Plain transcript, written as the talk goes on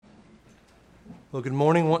Well, good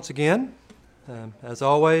morning once again. As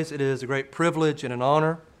always, it is a great privilege and an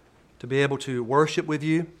honor to be able to worship with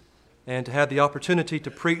you and to have the opportunity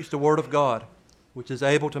to preach the Word of God, which is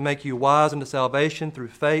able to make you wise unto salvation through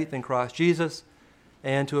faith in Christ Jesus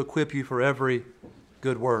and to equip you for every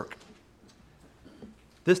good work.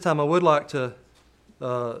 This time I would like to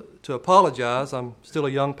apologize. I'm still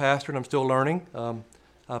a young pastor and I'm still learning. I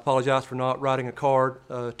apologize for not writing a card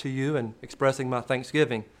to you and expressing my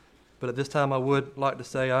thanksgiving. But at this time, I would like to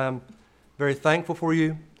say I am very thankful for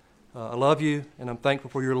you. I love you, and I'm thankful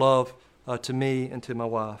for your love to me and to my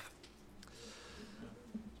wife.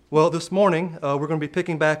 Well, this morning, we're going to be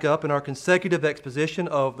picking back up in our consecutive exposition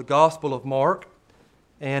of the Gospel of Mark.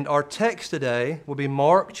 And our text today will be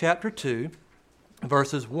Mark chapter 2,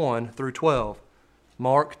 verses 1 through 12.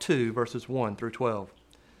 Mark 2, verses 1 through 12.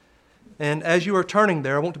 And as you are turning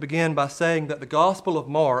there, I want to begin by saying that the Gospel of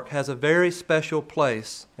Mark has a very special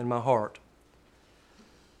place in my heart.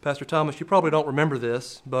 Pastor Thomas, you probably don't remember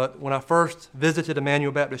this, but when I first visited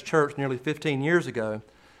Emmanuel Baptist Church nearly 15 years ago,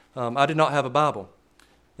 I did not have a Bible.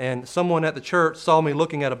 And someone at the church saw me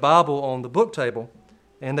looking at a Bible on the book table,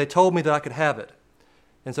 and they told me that I could have it.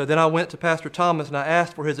 And so then I went to Pastor Thomas and I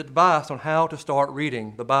asked for his advice on how to start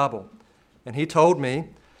reading the Bible. And he told me,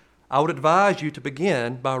 I would advise you to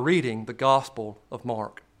begin by reading the Gospel of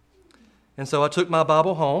Mark. And so I took my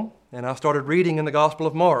Bible home and I started reading in the Gospel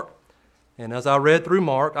of Mark. And as I read through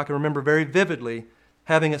Mark, I can remember very vividly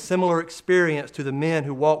having a similar experience to the men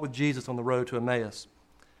who walked with Jesus on the road to Emmaus.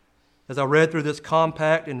 As I read through this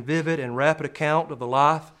compact and vivid and rapid account of the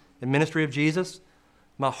life and ministry of Jesus,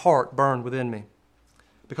 my heart burned within me.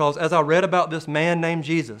 Because as I read about this man named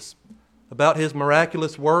Jesus, about his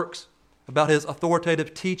miraculous works, about his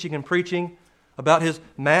authoritative teaching and preaching, about his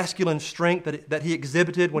masculine strength that he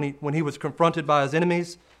exhibited when he was confronted by his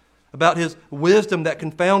enemies, about his wisdom that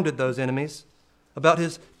confounded those enemies, about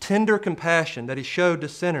his tender compassion that he showed to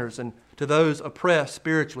sinners and to those oppressed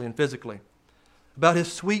spiritually and physically, about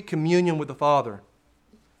his sweet communion with the Father,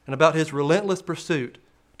 and about his relentless pursuit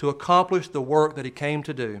to accomplish the work that he came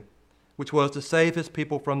to do, which was to save his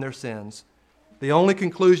people from their sins. The only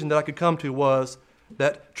conclusion that I could come to was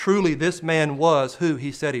that truly this man was who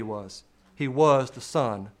he said he was. He was the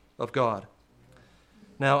Son of God.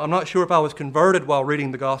 Now, I'm not sure if I was converted while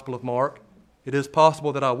reading the Gospel of Mark. It is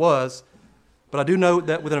possible that I was, but I do know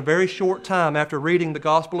that within a very short time after reading the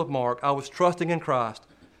Gospel of Mark, I was trusting in Christ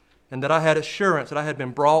and that I had assurance that I had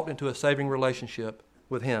been brought into a saving relationship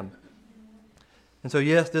with Him. And so,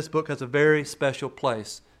 yes, this book has a very special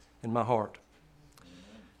place in my heart.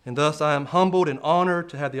 And thus, I am humbled and honored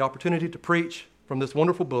to have the opportunity to preach from this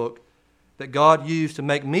wonderful book that God used to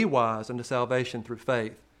make me wise unto salvation through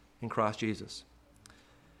faith in Christ Jesus.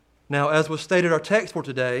 Now, as was stated, our text for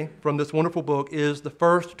today from this wonderful book is the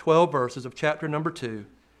first 12 verses of chapter number 2,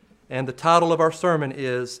 and the title of our sermon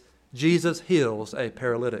is Jesus Heals a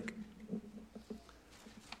Paralytic.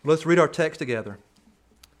 Let's read our text together.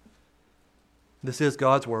 This is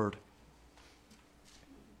God's Word.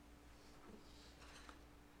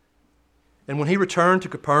 And when he returned to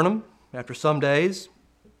Capernaum, after some days,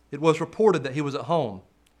 it was reported that he was at home,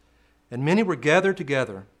 and many were gathered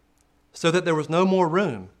together, so that there was no more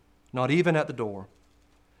room, not even at the door.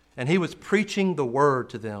 And he was preaching the word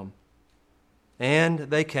to them. And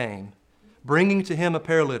they came, bringing to him a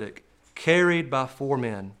paralytic, carried by 4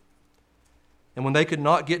 men. And when they could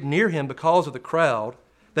not get near him because of the crowd,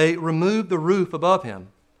 they removed the roof above him.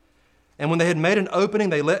 And when they had made an opening,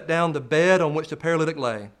 they let down the bed on which the paralytic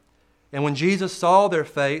lay. And when Jesus saw their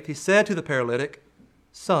faith, he said to the paralytic,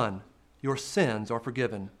 Son, your sins are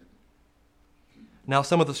forgiven. Now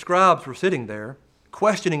some of the scribes were sitting there,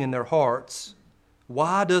 questioning in their hearts,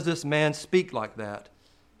 Why does this man speak like that?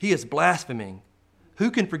 He is blaspheming.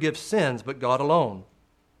 Who can forgive sins but God alone?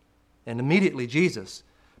 And immediately Jesus,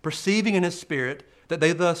 perceiving in his spirit that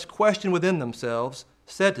they thus questioned within themselves,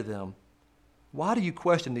 said to them, Why do you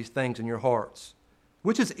question these things in your hearts?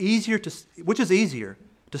 Which is easier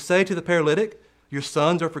to say to the paralytic, your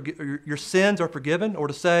sins are forgiven, or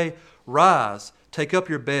to say, Rise, take up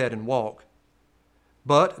your bed and walk?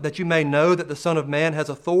 But that you may know that the Son of Man has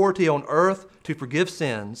authority on earth to forgive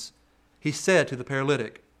sins, he said to the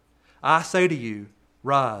paralytic, I say to you,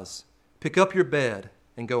 Rise, pick up your bed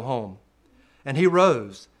and go home. And he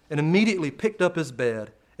rose and immediately picked up his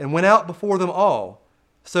bed and went out before them all,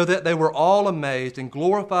 so that they were all amazed and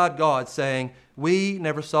glorified God, saying, We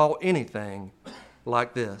never saw anything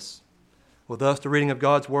like this. Well, thus the reading of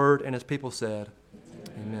God's Word, and His people said,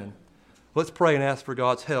 Amen. Let's pray and ask for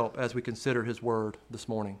God's help as we consider His Word this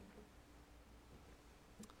morning.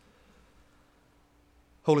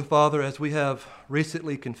 Holy Father, as we have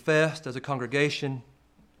recently confessed as a congregation,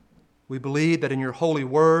 we believe that in your holy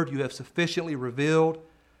word you have sufficiently revealed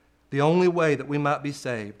the only way that we might be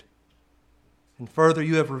saved. And further,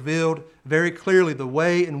 you have revealed very clearly the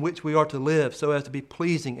way in which we are to live so as to be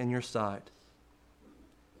pleasing in your sight.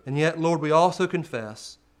 And yet, Lord, we also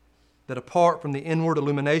confess that apart from the inward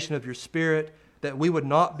illumination of your Spirit, that we would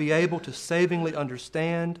not be able to savingly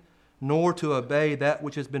understand nor to obey that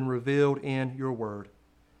which has been revealed in your word.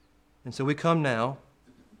 And so we come now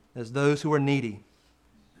as those who are needy,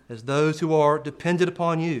 as those who are dependent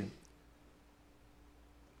upon you.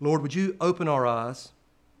 Lord, would you open our eyes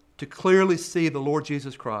to clearly see the Lord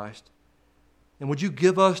Jesus Christ, and would you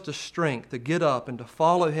give us the strength to get up and to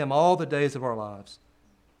follow him all the days of our lives?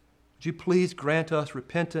 Would you please grant us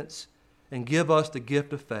repentance and give us the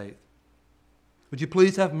gift of faith? Would you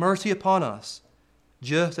please have mercy upon us,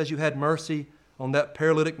 just as you had mercy on that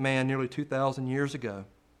paralytic man nearly 2,000 years ago?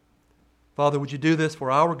 Father, would you do this for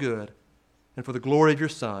our good and for the glory of your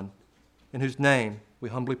Son, in whose name we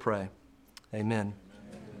humbly pray. Amen.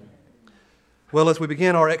 Well, as we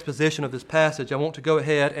begin our exposition of this passage, I want to go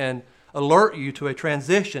ahead and alert you to a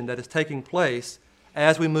transition that is taking place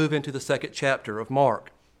as we move into the second chapter of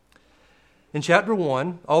Mark. In chapter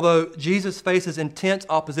 1, although Jesus faces intense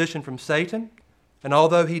opposition from Satan, and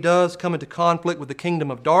although he does come into conflict with the kingdom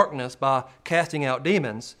of darkness by casting out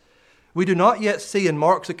demons, we do not yet see in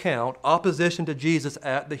Mark's account opposition to Jesus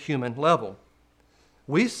at the human level.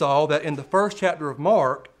 We saw that in the first chapter of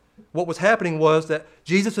Mark, what was happening was that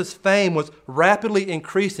Jesus' fame was rapidly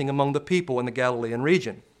increasing among the people in the Galilean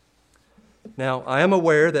region. Now, I am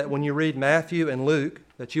aware that when you read Matthew and Luke,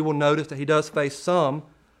 that you will notice that he does face some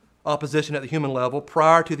opposition at the human level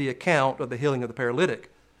prior to the account of the healing of the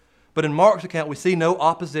paralytic. But in Mark's account, we see no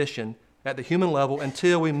opposition at the human level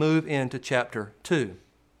until we move into chapter 2.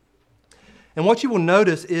 And what you will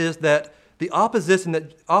notice is that the opposition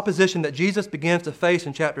that Jesus begins to face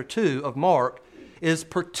in chapter 2 of Mark is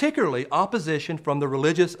particularly opposition from the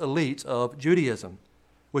religious elites of Judaism,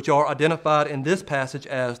 which are identified in this passage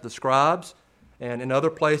as the scribes, and in other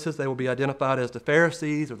places they will be identified as the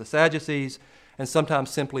Pharisees or the Sadducees, and sometimes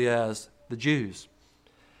simply as the Jews.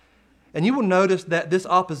 And you will notice that this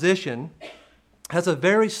opposition has a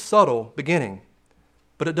very subtle beginning,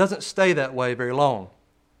 but it doesn't stay that way very long.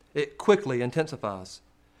 It quickly intensifies.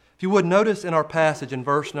 If you would notice in our passage in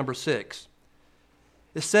verse number 6,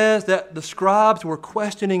 it says that the scribes were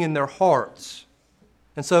questioning in their hearts.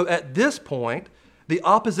 And so at this point, the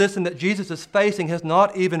opposition that Jesus is facing has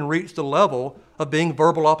not even reached the level of being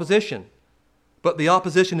verbal opposition, but the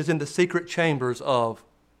opposition is in the secret chambers of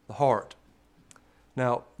the heart.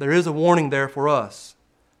 Now, there is a warning there for us.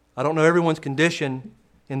 I don't know everyone's condition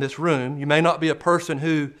in this room. You may not be a person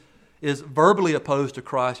who is verbally opposed to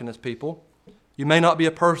Christ and his people. You may not be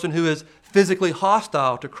a person who is physically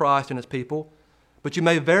hostile to Christ and his people, but you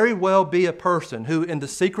may very well be a person who, in the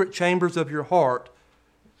secret chambers of your heart,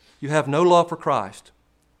 you have no love for Christ.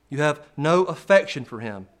 You have no affection for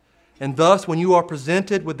him. And thus, when you are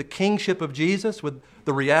presented with the kingship of Jesus, with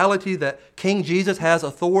the reality that King Jesus has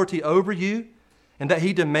authority over you, and that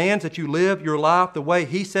he demands that you live your life the way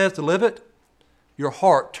he says to live it, your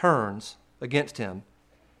heart turns against him.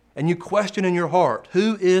 And you question in your heart,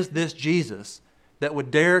 who is this Jesus that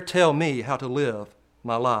would dare tell me how to live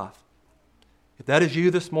my life? If that is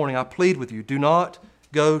you this morning, I plead with you, do not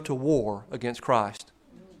go to war against Christ.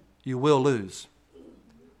 You will lose.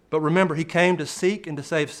 But remember, he came to seek and to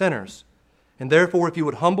save sinners. And therefore, if you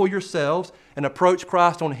would humble yourselves and approach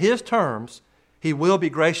Christ on his terms, he will be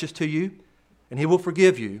gracious to you, and he will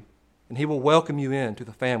forgive you, and he will welcome you into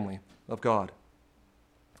the family of God.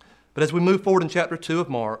 But as we move forward in chapter 2 of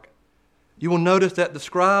Mark, you will notice that the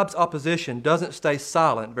scribes' opposition doesn't stay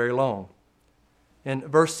silent very long. In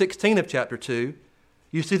verse 16 of chapter 2,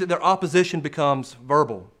 you see that their opposition becomes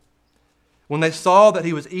verbal. When they saw that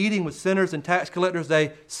he was eating with sinners and tax collectors,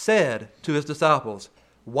 they said to his disciples,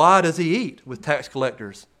 "Why does he eat with tax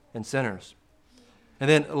collectors and sinners?" And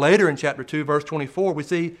then later in chapter 2, verse 24, we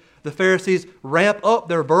see the Pharisees ramp up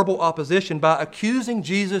their verbal opposition by accusing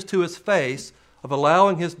Jesus to his face of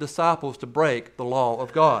allowing his disciples to break the law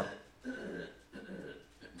of God.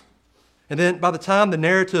 And then by the time the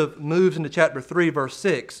narrative moves into chapter 3, verse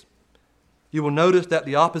 6, you will notice that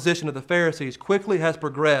the opposition of the Pharisees quickly has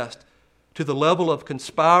progressed to the level of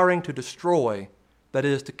conspiring to destroy, that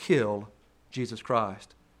is, to kill Jesus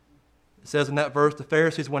Christ. It says in that verse, the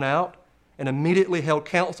Pharisees went out and immediately held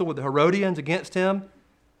counsel with the Herodians against him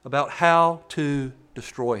about how to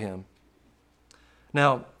destroy him.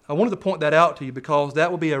 Now, I wanted to point that out to you because that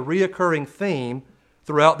will be a reoccurring theme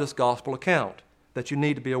throughout this gospel account that you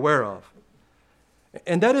need to be aware of.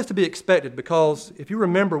 And that is to be expected because if you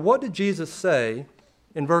remember, what did Jesus say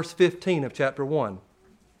in verse 15 of chapter 1?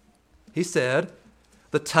 He said,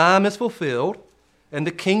 "The time is fulfilled and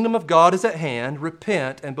the kingdom of God is at hand.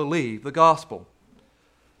 Repent and believe the gospel."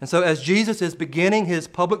 And so as Jesus is beginning his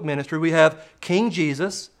public ministry, we have King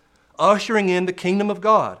Jesus ushering in the kingdom of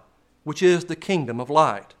God, which is the kingdom of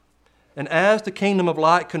light. And as the kingdom of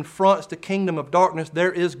light confronts the kingdom of darkness,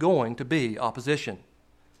 there is going to be opposition.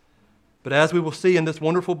 But as we will see in this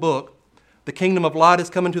wonderful book, the kingdom of light has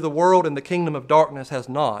come into the world and the kingdom of darkness has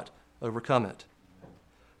not overcome it.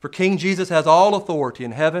 For King Jesus has all authority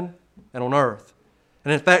in heaven and on earth.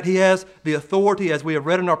 And in fact, he has the authority, as we have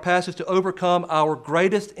read in our passage, to overcome our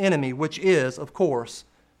greatest enemy, which is, of course,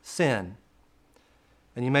 sin.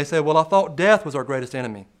 And you may say, well, I thought death was our greatest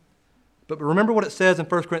enemy. But remember what it says in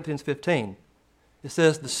 1 Corinthians 15. It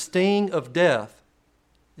says, the sting of death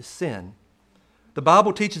is sin. The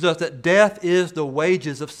Bible teaches us that death is the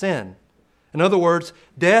wages of sin. In other words,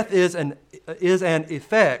 death is an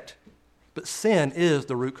effect, but sin is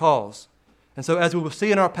the root cause. And so as we will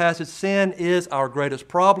see in our passage, sin is our greatest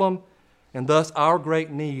problem, and thus our great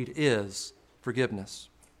need is forgiveness.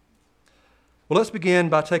 Well, let's begin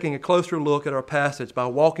by taking a closer look at our passage by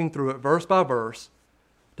walking through it verse by verse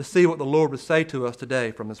to see what the Lord would say to us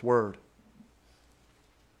today from His Word.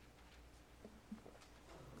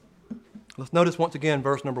 Let's notice once again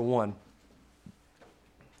verse number 1.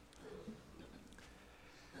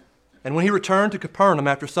 And when he returned to Capernaum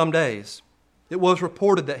after some days, it was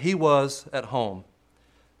reported that he was at home.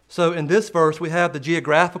 So in this verse, we have the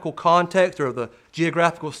geographical context or the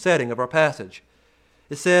geographical setting of our passage.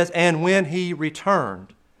 It says, and when he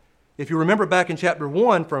returned. If you remember back in chapter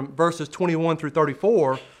 1 from verses 21 through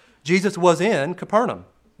 34, Jesus was in Capernaum.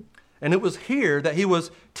 And it was here that he was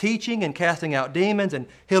teaching and casting out demons and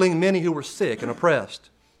healing many who were sick and oppressed.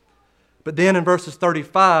 But then in verses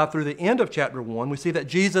 35 through the end of chapter 1, we see that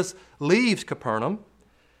Jesus leaves Capernaum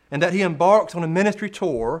and that he embarks on a ministry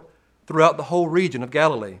tour throughout the whole region of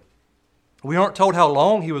Galilee. We aren't told how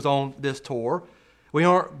long he was on this tour,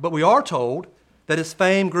 but we are told that his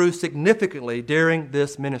fame grew significantly during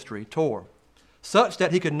this ministry tour, such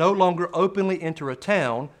that he could no longer openly enter a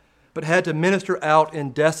town, but had to minister out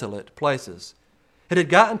in desolate places. It had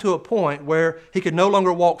gotten to a point where he could no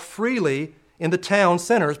longer walk freely in the town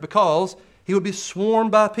centers because he would be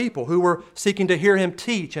swarmed by people who were seeking to hear him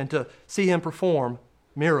teach and to see him perform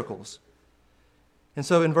miracles. And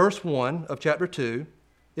so in verse 1 of chapter 2,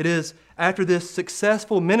 it is after this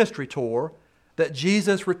successful ministry tour that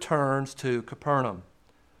Jesus returns to Capernaum.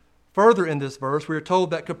 Further in this verse, we are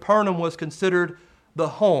told that Capernaum was considered the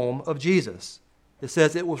home of Jesus. It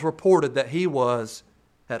says it was reported that he was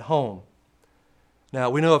at home. Now,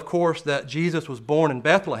 we know, of course, that Jesus was born in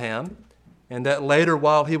Bethlehem, and that later,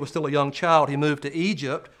 while he was still a young child, he moved to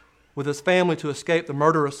Egypt with his family to escape the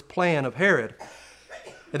murderous plan of Herod.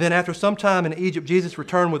 And then after some time in Egypt, Jesus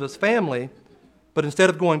returned with his family, but instead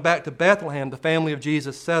of going back to Bethlehem, the family of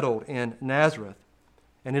Jesus settled in Nazareth.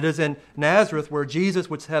 And it is in Nazareth where Jesus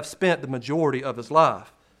would have spent the majority of his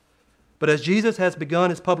life. But as Jesus has begun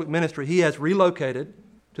his public ministry, he has relocated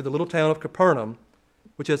to the little town of Capernaum,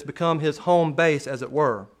 which has become his home base, as it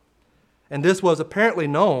were. And this was apparently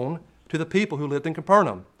known to the people who lived in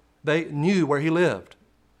Capernaum. They knew where he lived.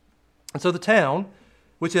 And so the town,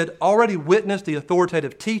 which had already witnessed the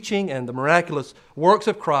authoritative teaching and the miraculous works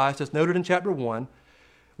of Christ, as noted in chapter 1,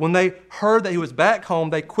 when they heard that he was back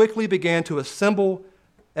home, they quickly began to assemble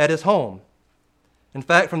at his home. In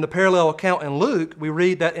fact, from the parallel account in Luke, we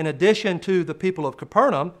read that in addition to the people of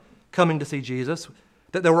Capernaum coming to see Jesus,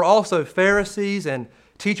 that there were also Pharisees and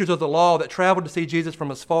teachers of the law that traveled to see Jesus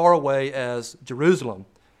from as far away as Jerusalem,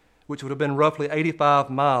 which would have been roughly 85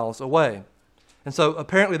 miles away. And so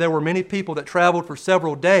apparently there were many people that traveled for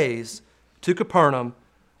several days to Capernaum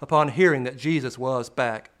upon hearing that Jesus was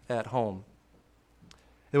back at home.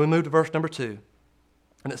 Then we move to verse number 2,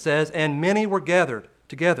 and it says, and many were gathered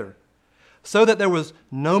together, so that there was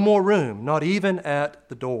no more room, not even at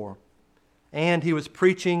the door. And he was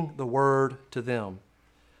preaching the word to them.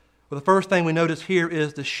 Well, the first thing we notice here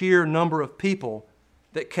is the sheer number of people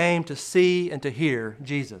that came to see and to hear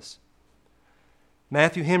Jesus.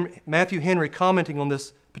 Matthew Henry, commenting on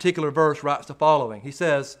this particular verse, writes the following. He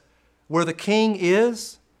says, where the king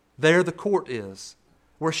is, there the court is.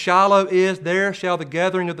 Where Shiloh is, there shall the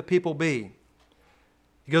gathering of the people be.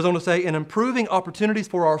 He goes on to say, in improving opportunities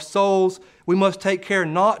for our souls, we must take care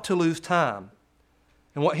not to lose time.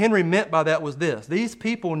 And what Henry meant by that was this. These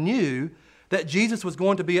people knew that Jesus was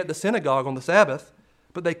going to be at the synagogue on the Sabbath,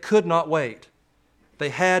 but they could not wait. They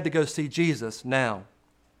had to go see Jesus now.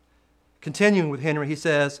 Continuing with Henry, he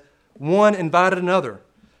says, One invited another,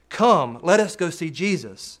 "Come, let us go see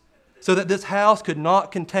Jesus," so that this house could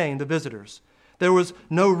not contain the visitors. There was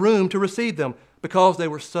no room to receive them because they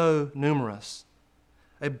were so numerous.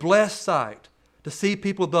 A blessed sight to see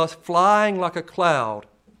people thus flying like a cloud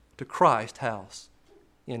to Christ's house.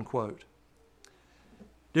 End quote.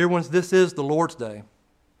 Dear ones, this is the Lord's day,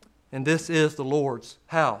 and this is the Lord's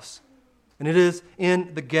house. And it is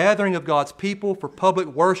in the gathering of God's people for public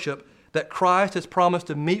worship that Christ has promised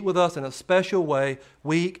to meet with us in a special way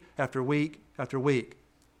week after week after week.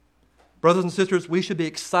 Brothers and sisters, we should be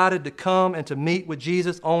excited to come and to meet with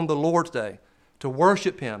Jesus on the Lord's day, to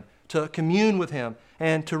worship Him, to commune with Him,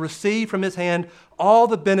 and to receive from His hand all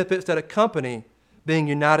the benefits that accompany being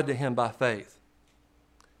united to Him by faith.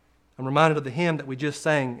 I'm reminded of the hymn that we just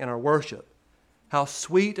sang in our worship. How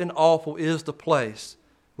sweet and awful is the place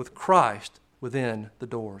with Christ within the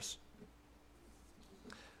doors.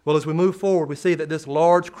 Well, as we move forward, we see that this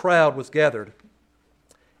large crowd was gathered.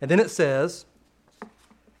 And then it says,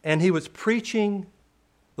 and He was preaching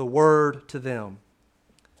the word to them.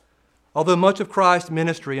 Although much of Christ's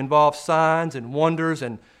ministry involved signs and wonders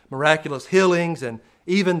and miraculous healings and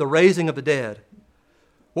even the raising of the dead,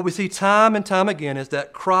 what we see time and time again is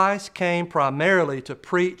that Christ came primarily to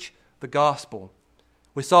preach the gospel.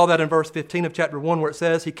 We saw that in verse 15 of chapter 1 where it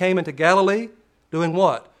says He came into Galilee doing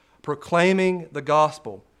what? Proclaiming the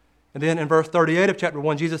gospel. And then in verse 38 of chapter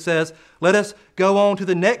 1, Jesus says, "Let us go on to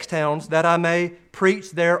the next towns that I may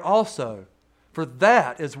preach there also. For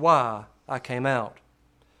that is why I came out."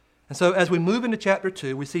 And so as we move into chapter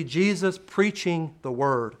 2, we see Jesus preaching the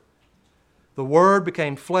word. The Word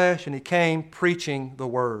became flesh and He came preaching the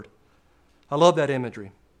Word. I love that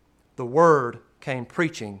imagery. The Word came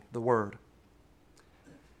preaching the Word.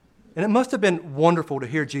 And it must have been wonderful to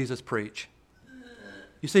hear Jesus preach.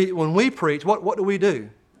 You see, when we preach, what do?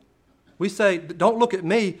 We say, don't look at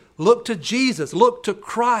me, look to Jesus, look to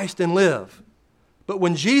Christ and live. But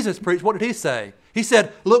when Jesus preached, what did He say? He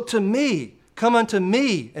said, look to me, come unto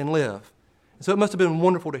me and live. And so it must have been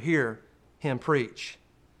wonderful to hear Him preach.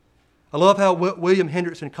 I love how William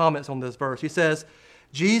Hendrickson comments on this verse. He says,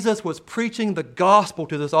 Jesus was preaching the gospel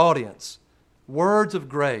to this audience. Words of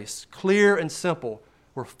grace, clear and simple,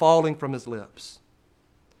 were falling from His lips.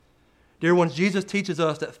 Dear ones, Jesus teaches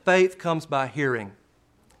us that faith comes by hearing,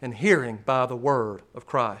 and hearing by the word of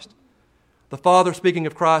Christ. The Father, speaking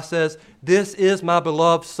of Christ, says, "This is my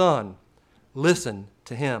beloved Son. Listen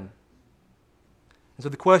to Him." And so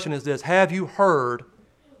the question is this: have you heard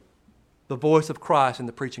the voice of Christ in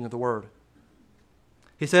the preaching of the word?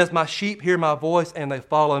 He says, "My sheep hear my voice and they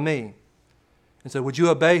follow me." And so would you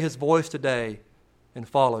obey His voice today and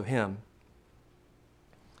follow Him?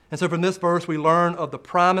 And so from this verse we learn of the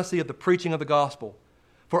primacy of the preaching of the gospel.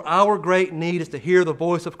 For our great need is to hear the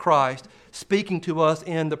voice of Christ speaking to us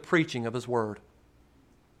in the preaching of His word.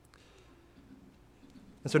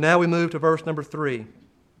 And so now we move to verse number 3.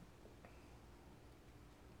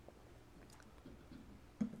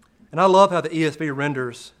 And I love how the ESV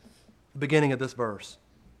renders the beginning of this verse.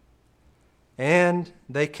 And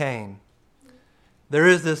they came. There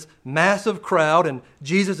is this massive crowd, and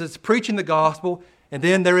Jesus is preaching the gospel, and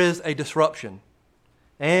then there is a disruption.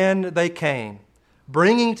 And they came,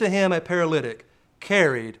 bringing to Him a paralytic,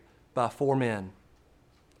 carried by 4 men.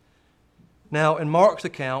 Now, in Mark's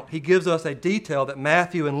account, he gives us a detail that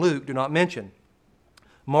Matthew and Luke do not mention.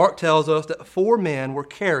 Mark tells us that 4 men were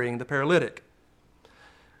carrying the paralytic.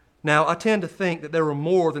 Now, I tend to think that there were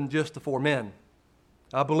more than just the 4 men.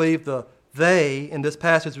 I believe the they in this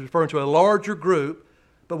passage is referring to a larger group,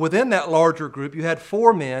 but within that larger group you had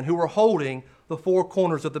 4 men who were holding the 4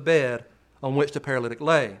 corners of the bed on which the paralytic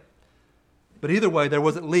lay. But either way, there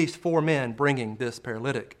was at least 4 men bringing this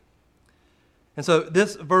paralytic. And so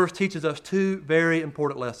this verse teaches us 2 very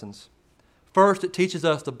important lessons. First, it teaches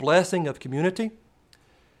us the blessing of community.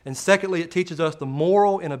 And secondly, it teaches us the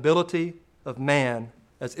moral inability of man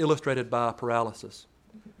as illustrated by paralysis.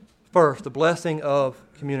 First, the blessing of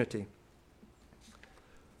community.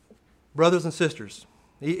 Brothers and sisters,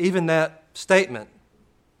 even that statement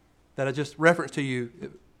that I just referenced to you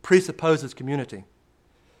presupposes community.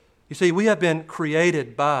 You see, we have been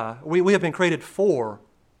created for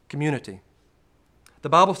community. The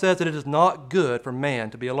Bible says that it is not good for man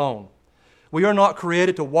to be alone. We are not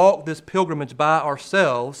created to walk this pilgrimage by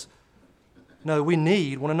ourselves. No, we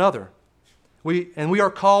need one another. We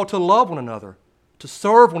are called to love one another, to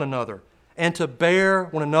serve one another, and to bear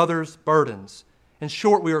one another's burdens. In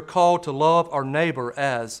short, we are called to love our neighbor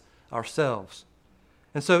as ourselves.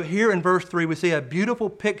 And so here in verse 3, we see a beautiful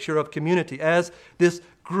picture of community as this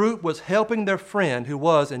group was helping their friend who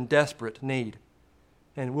was in desperate need.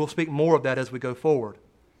 And we'll speak more of that as we go forward.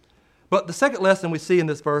 But the second lesson we see in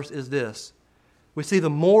this verse is this. We see the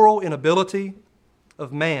moral inability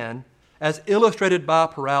of man as illustrated by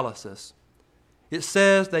paralysis. It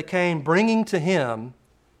says they came bringing to him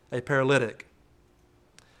a paralytic.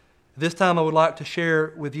 This time I would like to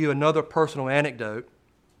share with you another personal anecdote.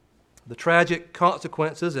 The tragic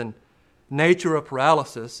consequences and nature of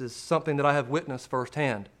paralysis is something that I have witnessed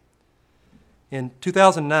firsthand. In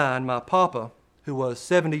 2009, my papa, who was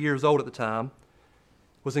 70 years old at the time,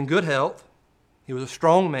 was in good health. He was a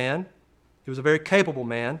strong man. He was a very capable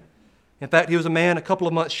man. In fact, he was a man a couple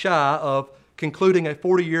of months shy of concluding a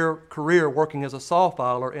 40-year career working as a saw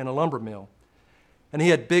filer in a lumber mill. And he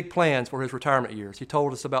had big plans for his retirement years. He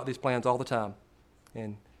told us about these plans all the time.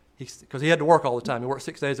 And because he had to work all the time. He worked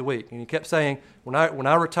 6 days a week. And he kept saying, when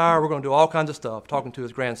I retire, we're going to do all kinds of stuff, talking to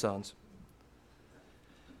his grandsons.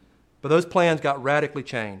 But those plans got radically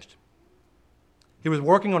changed. He was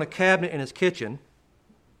working on a cabinet in his kitchen,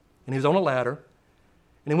 and he was on a ladder,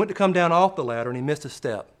 and he went to come down off the ladder, and he missed a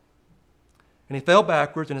step. And he fell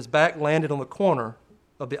backwards, and his back landed on the corner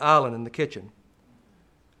of the island in the kitchen.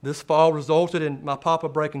 This fall resulted in my papa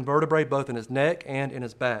breaking vertebrae both in his neck and in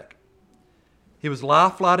his back. He was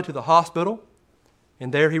life-flighted to the hospital,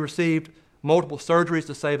 and there he received multiple surgeries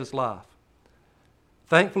to save his life.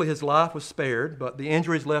 Thankfully, his life was spared, but the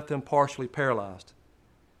injuries left him partially paralyzed.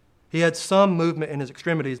 He had some movement in his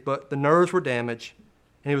extremities, but the nerves were damaged,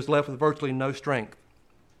 and he was left with virtually no strength.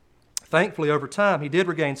 Thankfully, over time, he did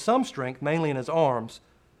regain some strength, mainly in his arms,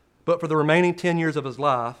 but for the remaining 10 years of his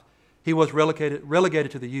life, he was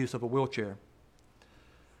relegated to the use of a wheelchair.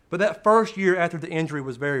 But that first year after the injury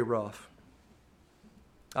was very rough.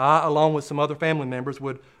 I, along with some other family members,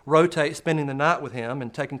 would rotate spending the night with him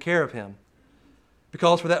and taking care of him,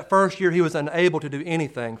 because for that first year, he was unable to do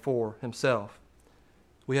anything for himself.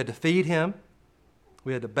 We had to feed him.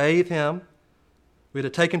 We had to bathe him. We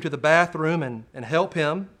had to take him to the bathroom and help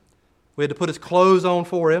him. We had to put his clothes on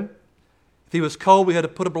for him. If he was cold, we had to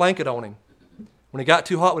put a blanket on him. When he got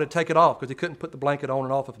too hot, we had to take it off because he couldn't put the blanket on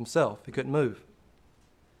and off of himself. He couldn't move.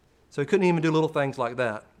 So he couldn't even do little things like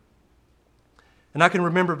that. And I can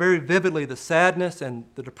remember very vividly the sadness and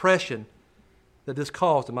the depression that this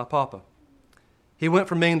caused in my papa. He went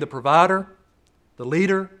from being the provider, the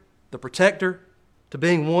leader, the protector, to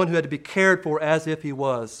being one who had to be cared for as if he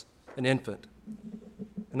was an infant.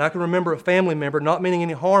 And I can remember a family member, not meaning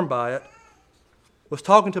any harm by it, was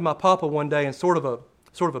talking to my papa one day in sort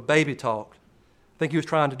of a baby talk. I think he was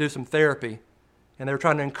trying to do some therapy, and they were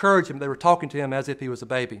trying to encourage him. They were talking to him as if he was a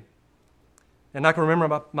baby. And I can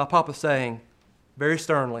remember my papa saying, very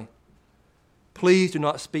sternly, "Please do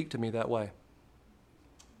not speak to me that way."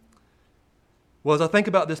 Well, as I think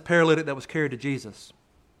about this paralytic that was carried to Jesus,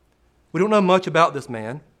 we don't know much about this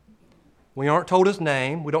man. We aren't told his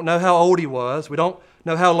name. We don't know how old he was. We don't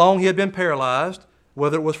know how long he had been paralyzed,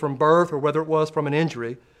 whether it was from birth or whether it was from an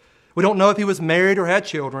injury. We don't know if he was married or had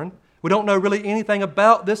children. We don't know really anything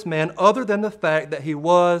about this man other than the fact that he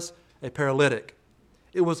was a paralytic.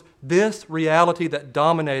 It was this reality that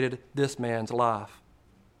dominated this man's life.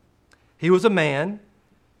 He was a man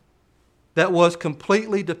that was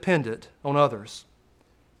completely dependent on others.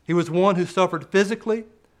 He was one who suffered physically,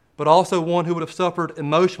 but also one who would have suffered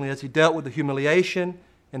emotionally as he dealt with the humiliation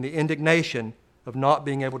and the indignation of not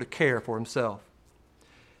being able to care for himself.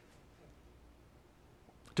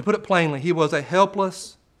 To put it plainly, he was a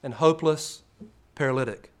helpless and hopeless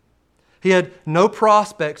paralytic. He had no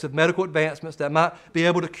prospects of medical advancements that might be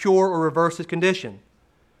able to cure or reverse his condition,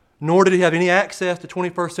 nor did he have any access to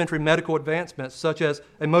 21st century medical advancements such as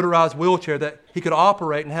a motorized wheelchair that he could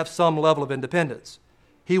operate and have some level of independence.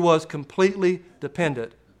 He was completely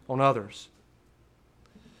dependent on others.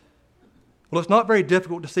 Well, it's not very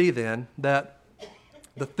difficult to see then that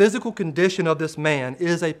the physical condition of this man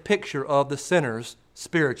is a picture of the sinner's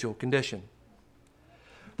spiritual condition.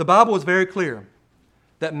 The Bible is very clear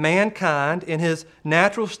that mankind in his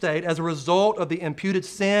natural state as a result of the imputed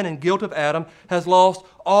sin and guilt of Adam has lost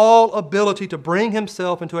all ability to bring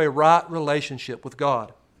himself into a right relationship with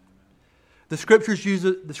God. The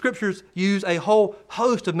Scriptures use a whole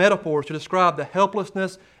host of metaphors to describe the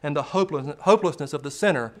helplessness and the hopelessness of the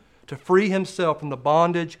sinner to free himself from the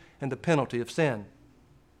bondage and the penalty of sin.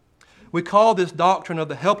 We call this doctrine of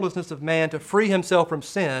the helplessness of man to free himself from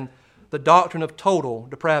sin the doctrine of total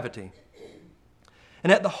depravity.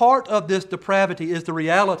 And at the heart of this depravity is the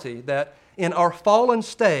reality that in our fallen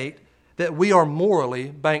state that we are morally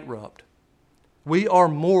bankrupt. We are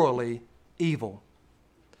morally evil.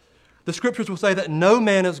 The Scriptures will say that no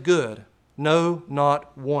man is good, no,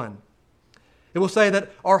 not one. It will say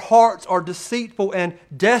that our hearts are deceitful and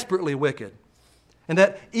desperately wicked. and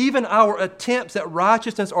that even our attempts at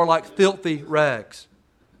righteousness are like filthy rags.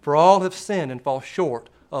 For all have sinned and fall short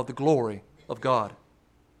of the glory of God.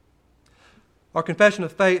 Our confession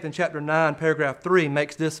of faith in chapter 9, paragraph 3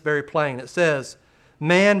 makes this very plain. It says,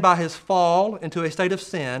 man by his fall into a state of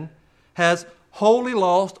sin has wholly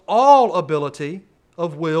lost all ability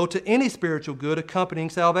of will to any spiritual good accompanying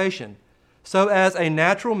salvation, so as a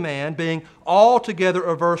natural man, being altogether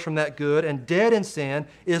averse from that good and dead in sin,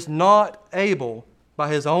 is not able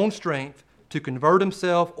by his own strength to convert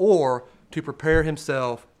himself or to prepare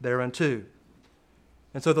himself thereunto.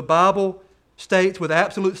 And so the Bible states with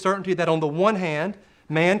absolute certainty that on the one hand,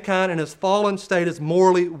 mankind in his fallen state is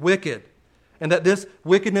morally wicked, and that this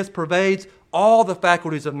wickedness pervades all the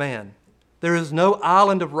faculties of man. There is no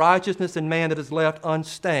island of righteousness in man that is left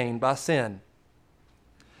unstained by sin.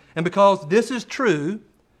 And because this is true,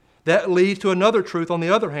 that leads to another truth, on the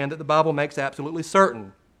other hand, that the Bible makes absolutely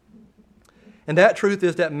certain. And that truth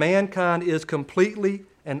is that mankind is completely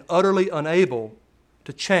and utterly unable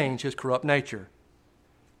to change his corrupt nature.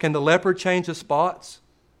 Can the leopard change his spots,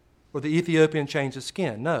 or the Ethiopian change his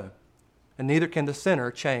skin? No. And neither can the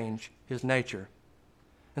sinner change his nature.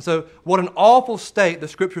 And so, what an awful state the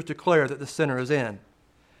Scriptures declare that the sinner is in.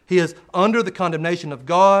 He is under the condemnation of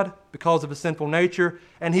God because of his sinful nature,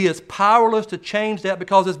 and he is powerless to change that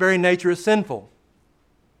because his very nature is sinful.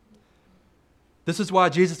 This is why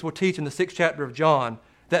Jesus will teach in the 6th chapter of John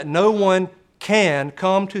that no one can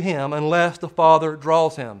come to him unless the Father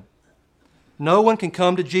draws him. No one can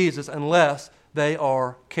come to Jesus unless they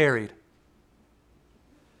are carried.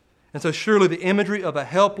 And so surely the imagery of a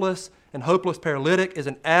helpless and hopeless paralytic is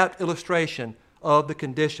an apt illustration of the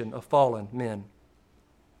condition of fallen men.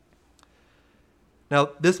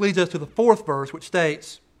 Now, this leads us to the 4th verse, which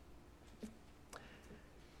states,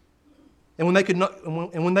 And when they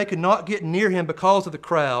could not get near him because of the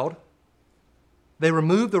crowd, they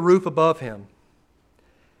removed the roof above him.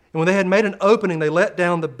 And when they had made an opening, they let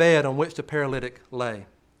down the bed on which the paralytic lay.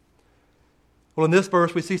 Well, in this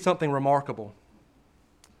verse, we see something remarkable.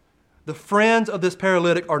 The friends of this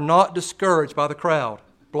paralytic are not discouraged by the crowd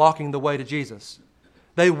blocking the way to Jesus.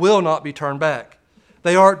 They will not be turned back.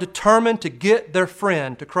 They are determined to get their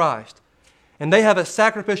friend to Christ. And they have a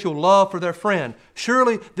sacrificial love for their friend.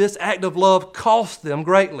 Surely this act of love costs them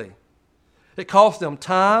greatly. It cost them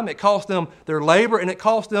time, it cost them their labor, and it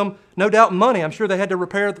cost them, no doubt, money. I'm sure they had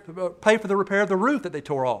to pay for the repair of the roof that they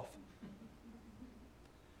tore off.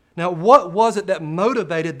 Now, what was it that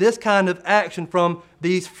motivated this kind of action from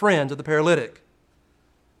these friends of the paralytic?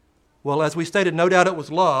 Well, as we stated, no doubt it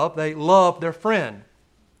was love. They loved their friend.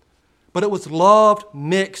 But it was love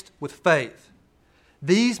mixed with faith.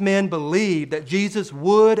 These men believed that Jesus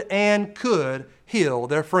would and could heal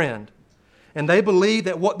their friend. And they believed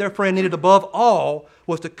that what their friend needed above all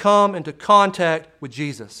was to come into contact with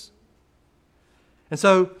Jesus. And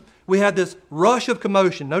so we had this rush of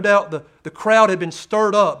commotion. No doubt the crowd had been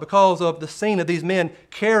stirred up because of the scene of these men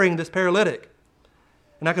carrying this paralytic.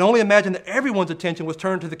 And I can only imagine that everyone's attention was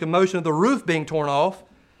turned to the commotion of the roof being torn off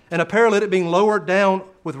and a paralytic being lowered down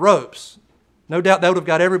with ropes. No doubt that would have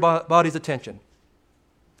got everybody's attention.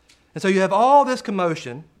 And so you have all this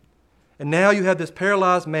commotion, and now you have this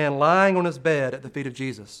paralyzed man lying on his bed at the feet of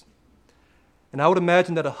Jesus. And I would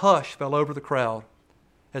imagine that a hush fell over the crowd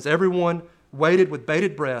as everyone waited with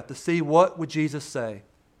bated breath to see what would Jesus say.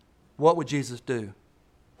 What would Jesus do?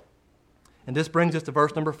 And this brings us to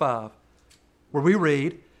verse number 5, where we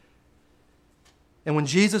read, And when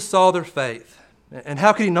Jesus saw their faith, and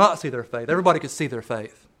how could he not see their faith? Everybody could see their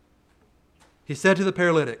faith. He said to the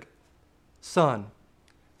paralytic, Son,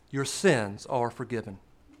 your sins are forgiven.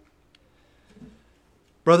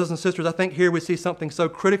 Brothers and sisters, I think here we see something so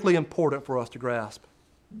critically important for us to grasp.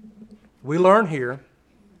 We learn here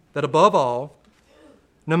that above all,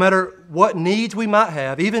 no matter what needs we might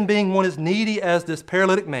have, even being one as needy as this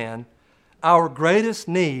paralytic man, our greatest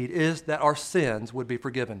need is that our sins would be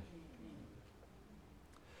forgiven.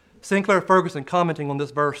 Sinclair Ferguson, commenting on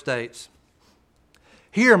this verse, states,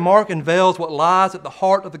 Here Mark unveils what lies at the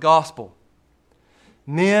heart of the gospel.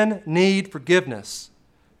 Men need forgiveness.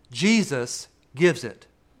 Jesus gives it.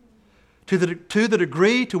 To the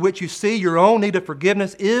degree to which you see your own need of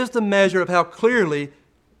forgiveness is the measure of how clearly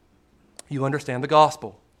you understand the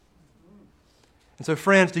gospel. And so,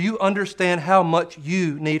 friends, do you understand how much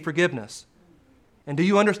you need forgiveness? And do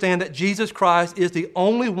you understand that Jesus Christ is the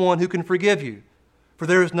only one who can forgive you? For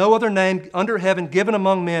there is no other name under heaven given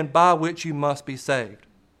among men by which you must be saved.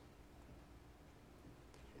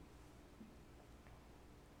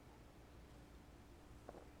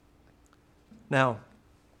 Now,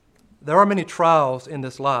 there are many trials in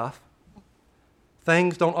this life,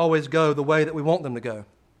 things don't always go the way that we want them to go.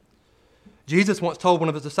 Jesus once told one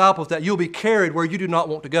of his disciples that you'll be carried where you do not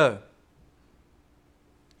want to go.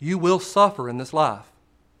 You will suffer in this life.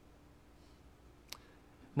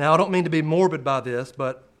 Now, I don't mean to be morbid by this,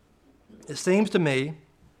 but it seems to me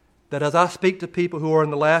that as I speak to people who are in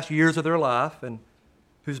the last years of their life and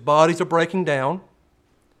whose bodies are breaking down,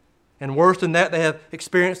 and worse than that, they have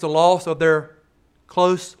experienced the loss of their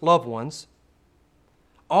close loved ones,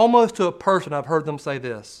 almost to a person I've heard them say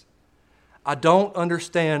this: I don't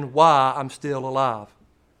understand why I'm still alive.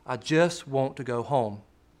 I just want to go home.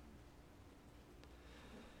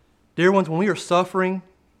 Dear ones, when we are suffering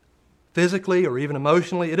physically or even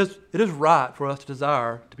emotionally, it is right for us to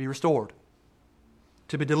desire to be restored,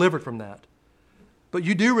 to be delivered from that. But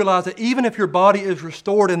you do realize that even if your body is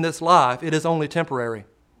restored in this life, it is only temporary.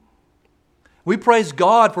 We praise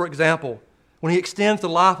God, for example, when He extends the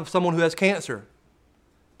life of someone who has cancer.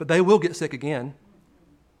 But they will get sick again,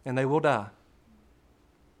 and they will die.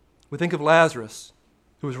 We think of Lazarus,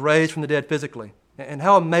 who was raised from the dead physically. And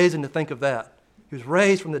how amazing to think of that. He was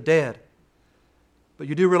raised from the dead. But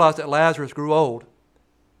you do realize that Lazarus grew old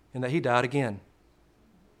and that he died again.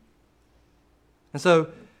 And so,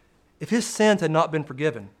 if his sins had not been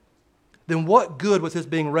forgiven, then what good was his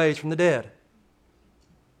being raised from the dead?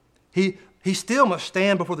 He still must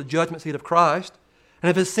stand before the judgment seat of Christ. And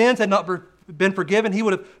if his sins had not been forgiven, he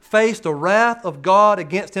would have faced the wrath of God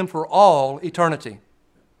against him for all eternity.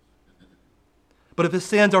 But if his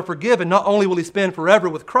sins are forgiven, not only will he spend forever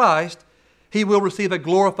with Christ, he will receive a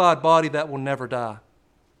glorified body that will never die.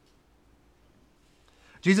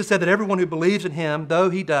 Jesus said that everyone who believes in him, though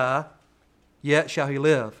he die, yet shall he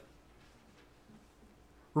live.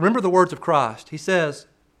 Remember the words of Christ. He says,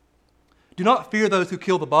 do not fear those who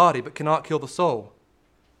kill the body, but cannot kill the soul.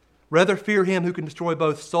 Rather fear him who can destroy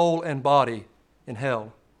both soul and body in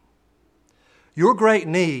hell. Your great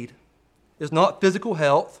need is not physical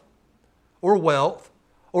health or wealth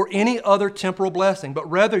or any other temporal blessing, but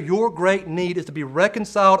rather your great need is to be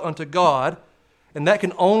reconciled unto God, and that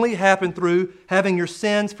can only happen through having your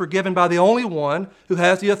sins forgiven by the only one who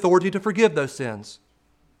has the authority to forgive those sins.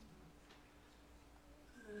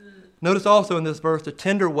 Notice also in this verse the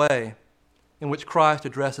tender way in which Christ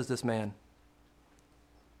addresses this man.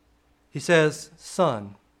 He says,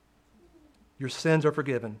 son, your sins are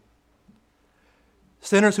forgiven.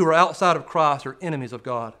 Sinners who are outside of Christ are enemies of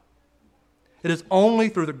God. It is only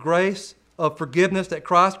through the grace of forgiveness that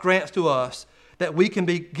Christ grants to us that we can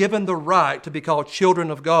be given the right to be called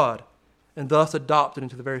children of God and thus adopted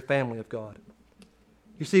into the very family of God.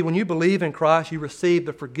 You see, when you believe in Christ, you receive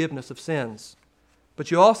the forgiveness of sins,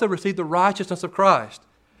 but you also receive the righteousness of Christ.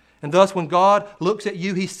 And thus, when God looks at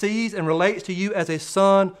you, He sees and relates to you as a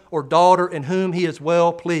son or daughter in whom He is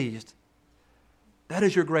well pleased. That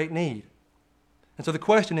is your great need. And so the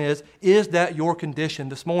question is that your condition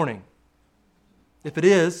this morning? If it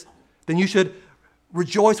is, then you should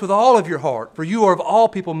rejoice with all of your heart, for you are of all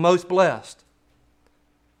people most blessed.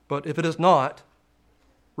 But if it is not,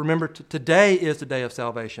 remember today is the day of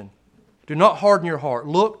salvation. Do not harden your heart.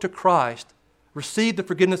 Look to Christ. Receive the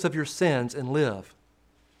forgiveness of your sins and live.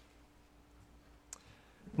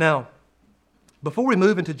 Now, before we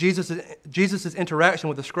move into Jesus' interaction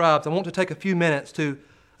with the scribes, I want to take a few minutes to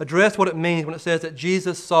address what it means when it says that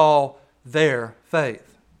Jesus saw their faith.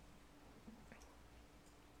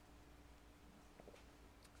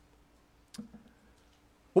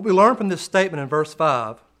 What we learn from this statement in verse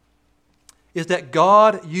 5 is that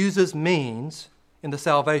God uses means in the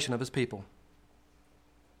salvation of His people.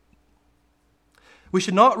 We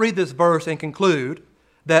should not read this verse and conclude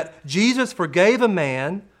that Jesus forgave a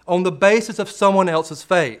man on the basis of someone else's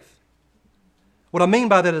faith. What I mean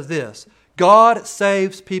by that is this: God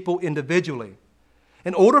saves people individually.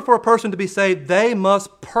 In order for a person to be saved, they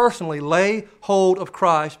must personally lay hold of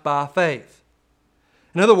Christ by faith.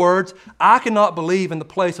 In other words, I cannot believe in the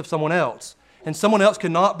place of someone else, and someone else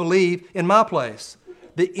cannot believe in my place.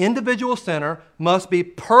 The individual sinner must be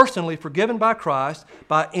personally forgiven by Christ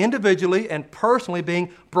by individually and personally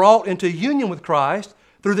being brought into union with Christ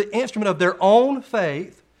through the instrument of their own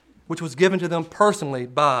faith, which was given to them personally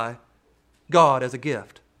by God as a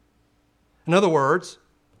gift. In other words,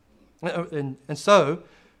 no. The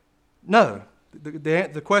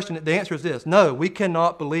answer is this: no, we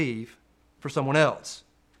cannot believe for someone else.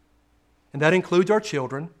 And that includes our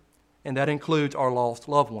children, and that includes our lost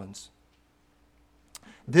loved ones.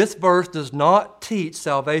 This verse does not teach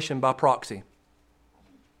salvation by proxy.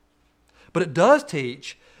 But it does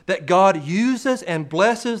teach that God uses and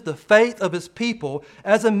blesses the faith of His people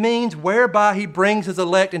as a means whereby He brings His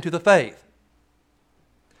elect into the faith.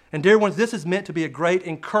 And dear ones, this is meant to be a great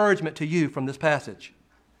encouragement to you from this passage.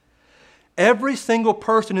 Every single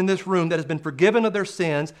person in this room that has been forgiven of their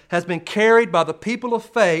sins has been carried by the people of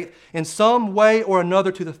faith in some way or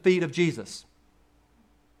another to the feet of Jesus.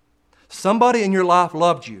 Somebody in your life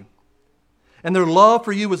loved you, and their love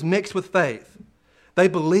for you was mixed with faith. They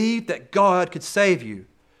believed that God could save you,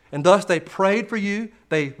 and thus they prayed for you,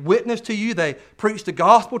 they witnessed to you, they preached the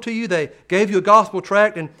gospel to you, they gave you a gospel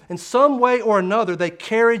tract, and in some way or another they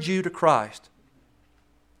carried you to Christ.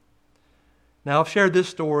 Now, I've shared this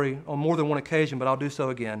story on more than one occasion, but I'll do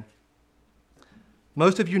so again.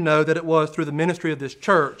 Most of you know that it was through the ministry of this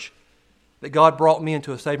church that God brought me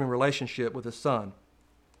into a saving relationship with His Son.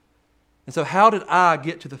 And so how did I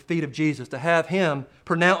get to the feet of Jesus to have Him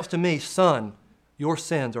pronounce to me, "Son, your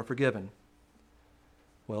sins are forgiven"?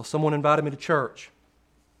 Well, someone invited me to church.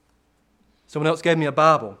 Someone else gave me a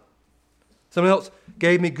Bible. Someone else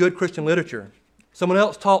gave me good Christian literature. Someone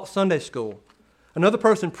else taught Sunday school. Another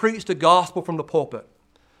person preached the gospel from the pulpit.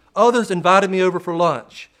 Others invited me over for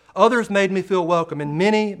lunch. Others made me feel welcome. And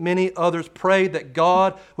many, many others prayed that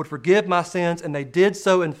God would forgive my sins, and they did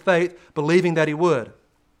so in faith, believing that He would.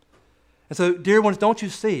 And so, dear ones, don't you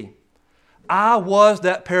see? I was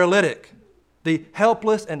that paralytic, the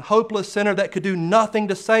helpless and hopeless sinner that could do nothing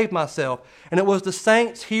to save myself. And it was the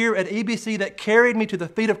saints here at EBC that carried me to the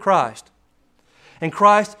feet of Christ. And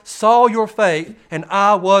Christ saw your faith, and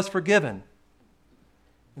I was forgiven.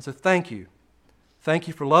 And so thank you. Thank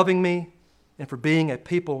you for loving me and for being a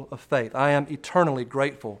people of faith. I am eternally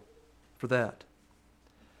grateful for that.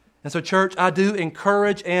 And so, church, I do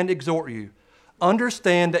encourage and exhort you.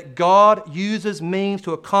 Understand that God uses means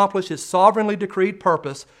to accomplish His sovereignly decreed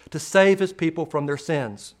purpose to save His people from their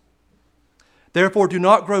sins. Therefore, do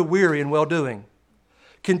not grow weary in well-doing.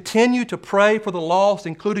 Continue to pray for the lost,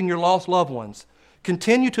 including your lost loved ones.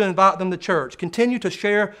 Continue to invite them to church. Continue to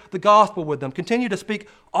share the gospel with them. Continue to speak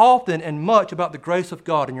often and much about the grace of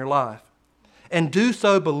God in your life. And do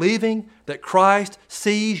so believing that Christ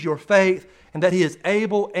sees your faith and that He is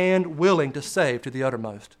able and willing to save to the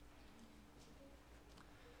uttermost.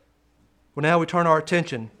 Well, now we turn our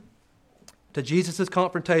attention to Jesus'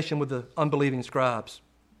 confrontation with the unbelieving scribes.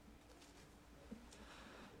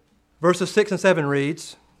 Verses 6 and 7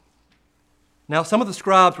 reads, "Now some of the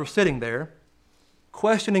scribes were sitting there,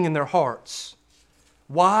 questioning in their hearts,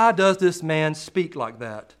 'Why does this man speak like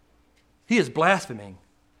that? He is blaspheming.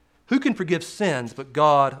 Who can forgive sins but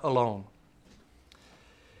God alone?'"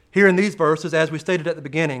 Here in these verses, as we stated at the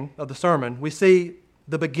beginning of the sermon, we see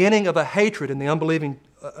the beginning of a hatred in the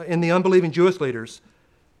unbelieving Jewish leaders,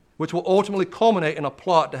 which will ultimately culminate in a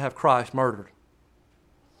plot to have Christ murdered.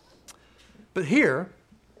 But here,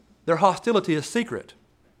 their hostility is secret,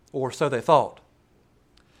 or so they thought.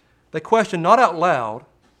 They question not out loud,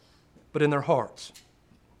 but in their hearts.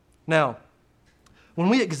 Now, when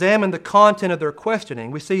we examine the content of their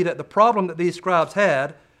questioning, we see that the problem that these scribes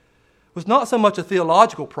had was not so much a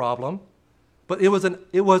theological problem, but it was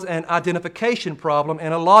an identification problem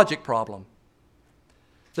and a logic problem.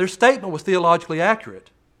 Their statement was theologically accurate.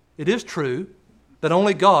 It is true that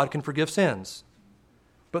only God can forgive sins.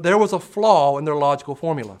 But there was a flaw in their logical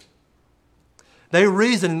formula. They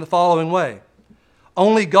reasoned in the following way: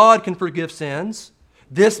 only God can forgive sins.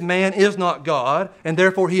 This man is not God, and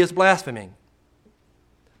therefore he is blaspheming.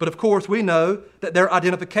 But of course, we know that their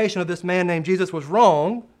identification of this man named Jesus was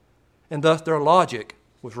wrong, and thus their logic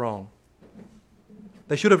was wrong.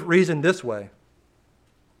 They should have reasoned this way: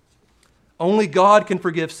 only God can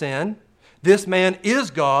forgive sin. This man is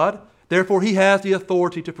God, therefore he has the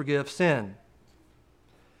authority to forgive sin.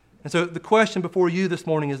 And so the question before you this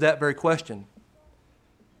morning is that very question.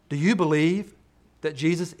 Do you believe that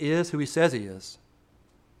Jesus is who He says He is?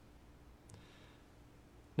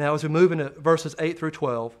 Now, as we move into verses 8 through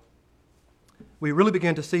 12, we really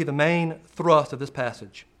begin to see the main thrust of this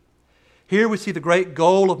passage. Here we see the great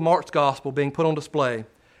goal of Mark's gospel being put on display,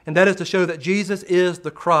 and that is to show that Jesus is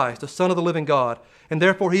the Christ, the Son of the living God, and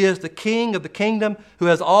therefore He is the King of the kingdom who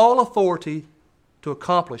has all authority to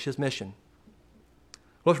accomplish His mission.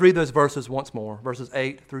 Let's read those verses once more, verses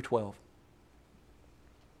 8 through 12.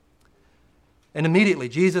 "And immediately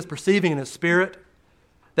Jesus, perceiving in His spirit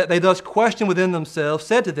that they thus questioned within themselves,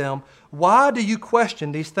 said to them, 'Why do you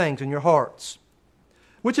question these things in your hearts?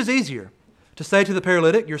 Which is easier, to say to the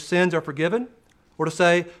paralytic, your sins are forgiven, or to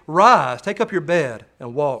say, rise, take up your bed,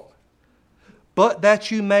 and walk? But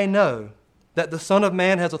that you may know that the Son of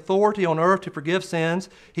Man has authority on earth to forgive sins,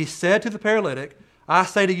 He said to the paralytic, I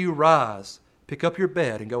say to you, rise, pick up your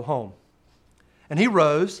bed, and go home. And he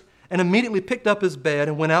rose, and immediately picked up his bed,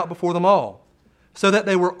 and went out before them all, so that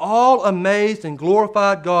they were all amazed and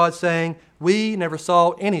glorified God, saying, We never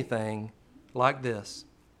saw anything like this.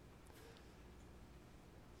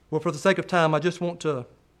 Well, for the sake of time, I just want to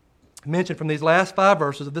mention from these last 5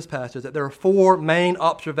 verses of this passage that there are 4 main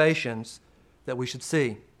observations that we should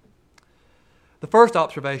see. The first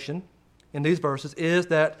observation in these verses is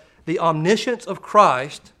that the omniscience of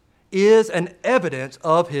Christ is an evidence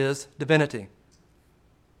of his divinity.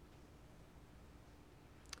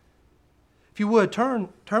 If you would, turn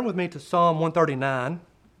with me to Psalm 139.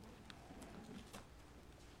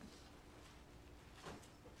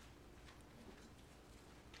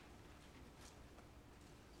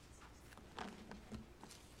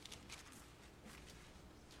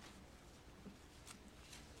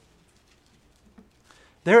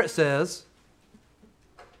 There it says,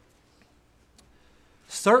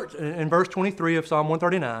 search, in verse 23 of Psalm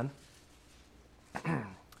 139,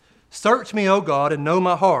 search me, O God, and know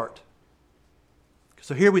my heart.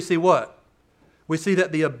 So here we see what? We see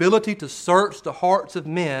that the ability to search the hearts of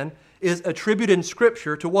men is attributed in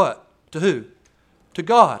Scripture to what? To who? To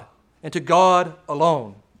God, and to God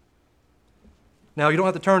alone. Now, you don't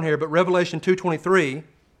have to turn here, but Revelation 2:23,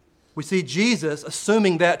 we see Jesus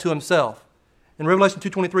assuming that to himself. In Revelation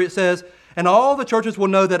 2:23 it says, and all the churches will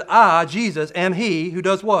know that I, Jesus, am he who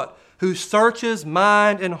does what? Who searches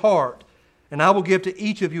mind and heart, and I will give to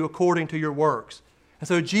each of you according to your works. And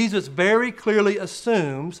so Jesus very clearly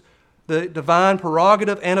assumes the divine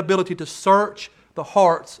prerogative and ability to search the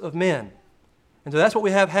hearts of men. And so that's what we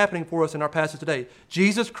have happening for us in our passage today.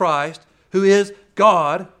 Jesus Christ, who is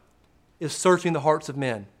God, is searching the hearts of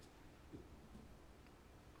men.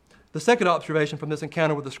 The second observation from this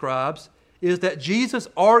encounter with the scribes is that Jesus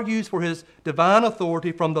argues for his divine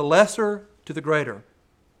authority from the lesser to the greater.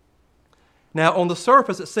 Now, on the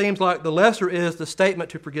surface, it seems like the lesser is the statement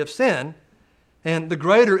to forgive sin, and the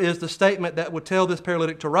greater is the statement that would tell this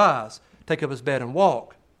paralytic to rise, take up his bed, and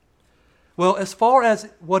walk. Well, as far as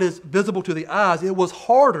what is visible to the eyes, it was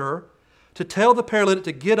harder to tell the paralytic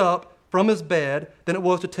to get up from his bed than it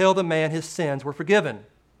was to tell the man his sins were forgiven.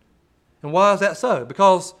 And why is that so?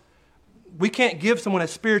 Because we can't give someone a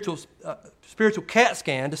spiritual CAT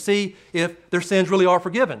scan to see if their sins really are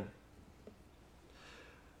forgiven.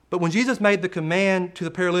 But when Jesus made the command to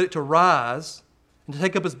the paralytic to rise and to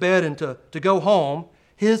take up his bed and to go home,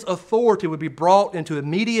 his authority would be brought into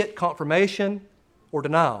immediate confirmation or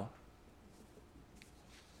denial.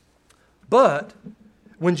 But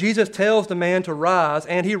when Jesus tells the man to rise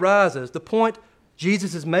and he rises, the point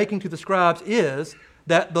Jesus is making to the scribes is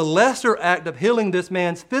that the lesser act of healing this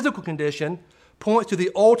man's physical condition points to the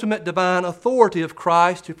ultimate divine authority of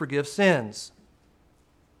Christ to forgive sins.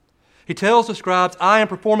 He tells the scribes, I am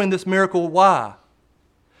performing this miracle. Why?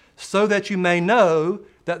 So that you may know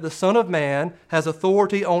that the Son of Man has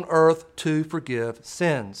authority on earth to forgive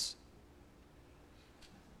sins.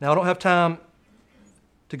 Now, I don't have time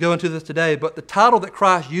to go into this today, but the title that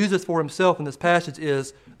Christ uses for himself in this passage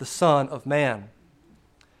is the Son of Man.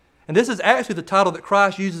 And this is actually the title that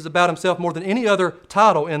Christ uses about himself more than any other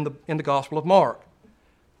title in the Gospel of Mark.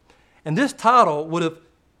 And this title would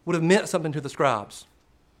have meant something to the scribes.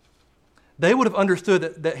 They would have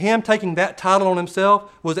understood that him taking that title on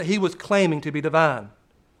himself was that he was claiming to be divine,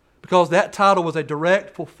 because that title was a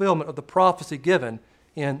direct fulfillment of the prophecy given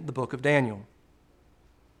in the book of Daniel.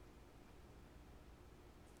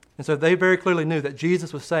 And so they very clearly knew that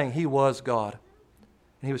Jesus was saying he was God,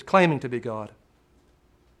 and he was claiming to be God.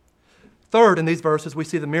 Third, in these verses, we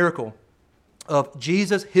see the miracle of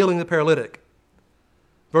Jesus healing the paralytic.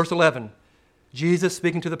 Verse 11, Jesus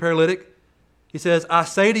speaking to the paralytic, he says, I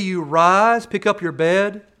say to you, rise, pick up your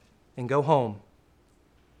bed, and go home.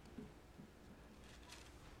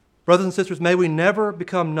 Brothers and sisters, may we never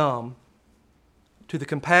become numb to the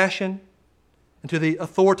compassion and to the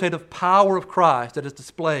authoritative power of Christ that is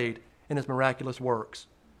displayed in his miraculous works.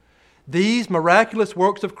 These miraculous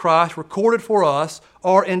works of Christ recorded for us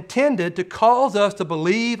are intended to cause us to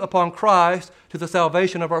believe upon Christ to the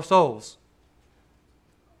salvation of our souls.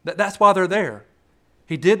 That's why they're there.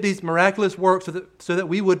 He did these miraculous works so that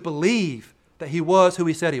we would believe that he was who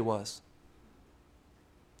he said he was.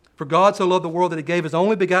 For God so loved the world that he gave his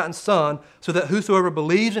only begotten Son, so that whosoever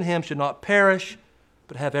believes in him should not perish,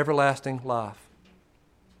 but have everlasting life.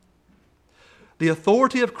 The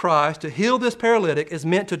authority of Christ to heal this paralytic is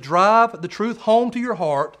meant to drive the truth home to your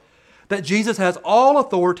heart that Jesus has all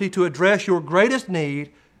authority to address your greatest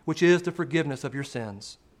need, which is the forgiveness of your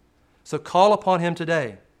sins. So call upon him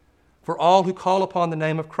today, for all who call upon the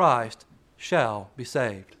name of Christ shall be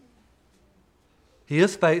saved. He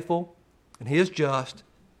is faithful and he is just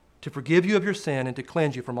to forgive you of your sin and to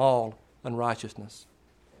cleanse you from all unrighteousness.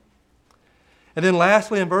 And then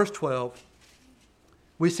lastly, in verse 12,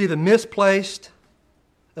 we see the misplaced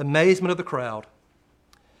amazement of the crowd.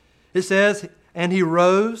 It says, and he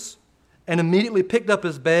rose and immediately picked up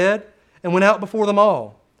his bed and went out before them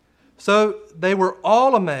all. So that they were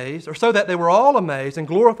all amazed and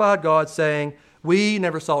glorified God, saying, we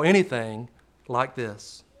never saw anything like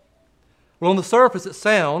this. Well, on the surface, it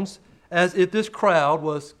sounds as if this crowd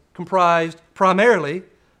was comprised primarily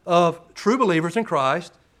of true believers in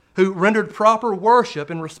Christ who rendered proper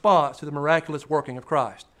worship in response to the miraculous working of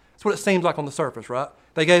Christ. That's what it seems like on the surface, right?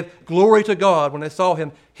 They gave glory to God when they saw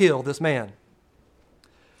him heal this man.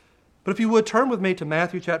 But if you would, turn with me to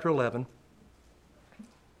Matthew chapter 11.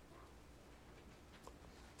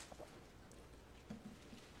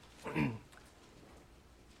 And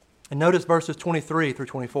notice verses 23 through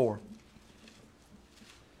 24.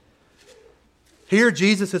 Here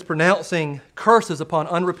Jesus is pronouncing curses upon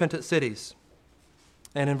unrepentant cities.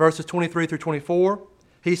 And in verses 23 through 24,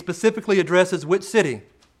 he specifically addresses which city?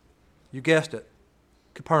 You guessed it,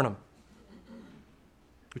 Capernaum,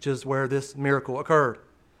 which is where this miracle occurred.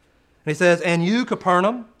 And he says, and you,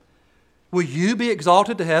 Capernaum, will you be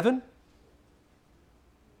exalted to heaven?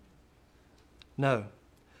 No.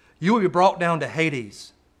 You will be brought down to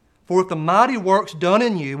Hades. For if the mighty works done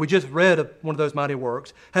in you, we just read of one of those mighty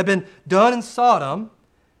works, had been done in Sodom,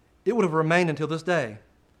 it would have remained until this day.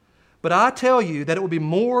 But I tell you that it will be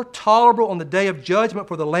more tolerable on the day of judgment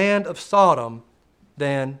for the land of Sodom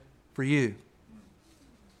than for you.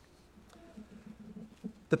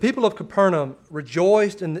 The people of Capernaum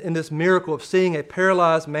rejoiced in this miracle of seeing a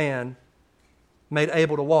paralyzed man made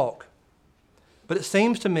able to walk. But it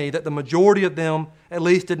seems to me that the majority of them at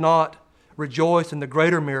least did not rejoice in the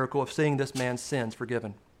greater miracle of seeing this man's sins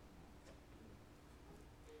forgiven.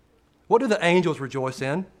 What do the angels rejoice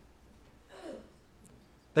in?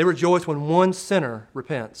 They rejoice when one sinner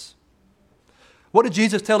repents. What did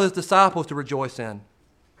Jesus tell his disciples to rejoice in?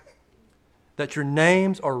 That your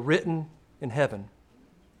names are written in heaven.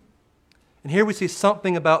 And here we see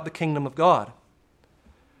something about the kingdom of God.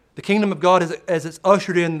 The kingdom of God, as it's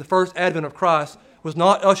ushered in the first advent of Christ, was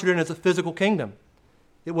not ushered in as a physical kingdom.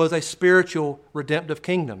 It was a spiritual, redemptive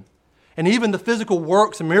kingdom. And even the physical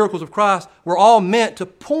works and miracles of Christ were all meant to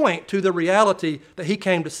point to the reality that he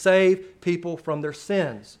came to save people from their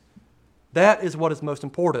sins. That is what is most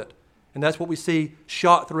important. And that's what we see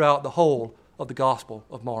shot throughout the whole of the Gospel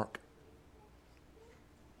of Mark.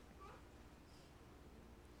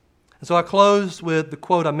 And so I close with the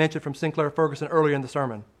quote I mentioned from Sinclair Ferguson earlier in the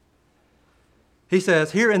sermon. He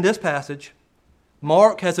says, here in this passage,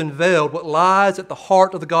 Mark has unveiled what lies at the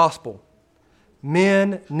heart of the gospel.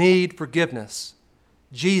 Men need forgiveness.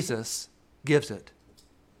 Jesus gives it.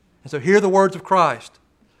 And so hear the words of Christ.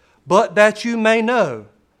 But that you may know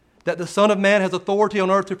that the Son of Man has authority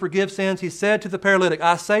on earth to forgive sins, he said to the paralytic,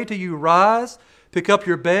 I say to you, rise, pick up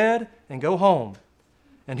your bed, and go home.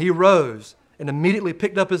 And he rose and immediately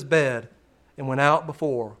picked up his bed and went out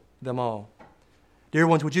before them all. Dear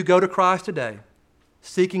ones, would you go to Christ today,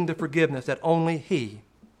 seeking the forgiveness that only he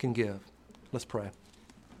can give? Let's pray.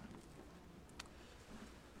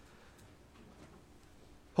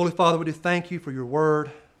 Holy Father, we do thank you for your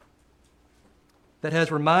word that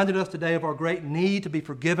has reminded us today of our great need to be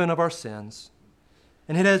forgiven of our sins.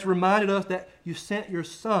 And it has reminded us that you sent your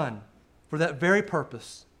Son for that very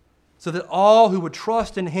purpose, so that all who would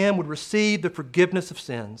trust in him would receive the forgiveness of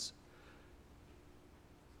sins.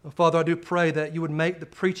 Oh, Father, I do pray that you would make the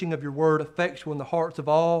preaching of your word effectual in the hearts of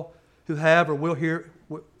all who have or will hear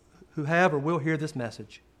this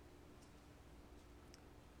message.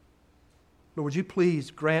 Lord, would you please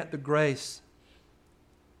grant the grace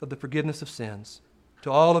of the forgiveness of sins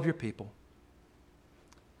to all of your people?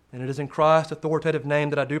 And it is in Christ's authoritative name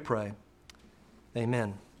that I do pray.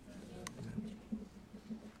 Amen.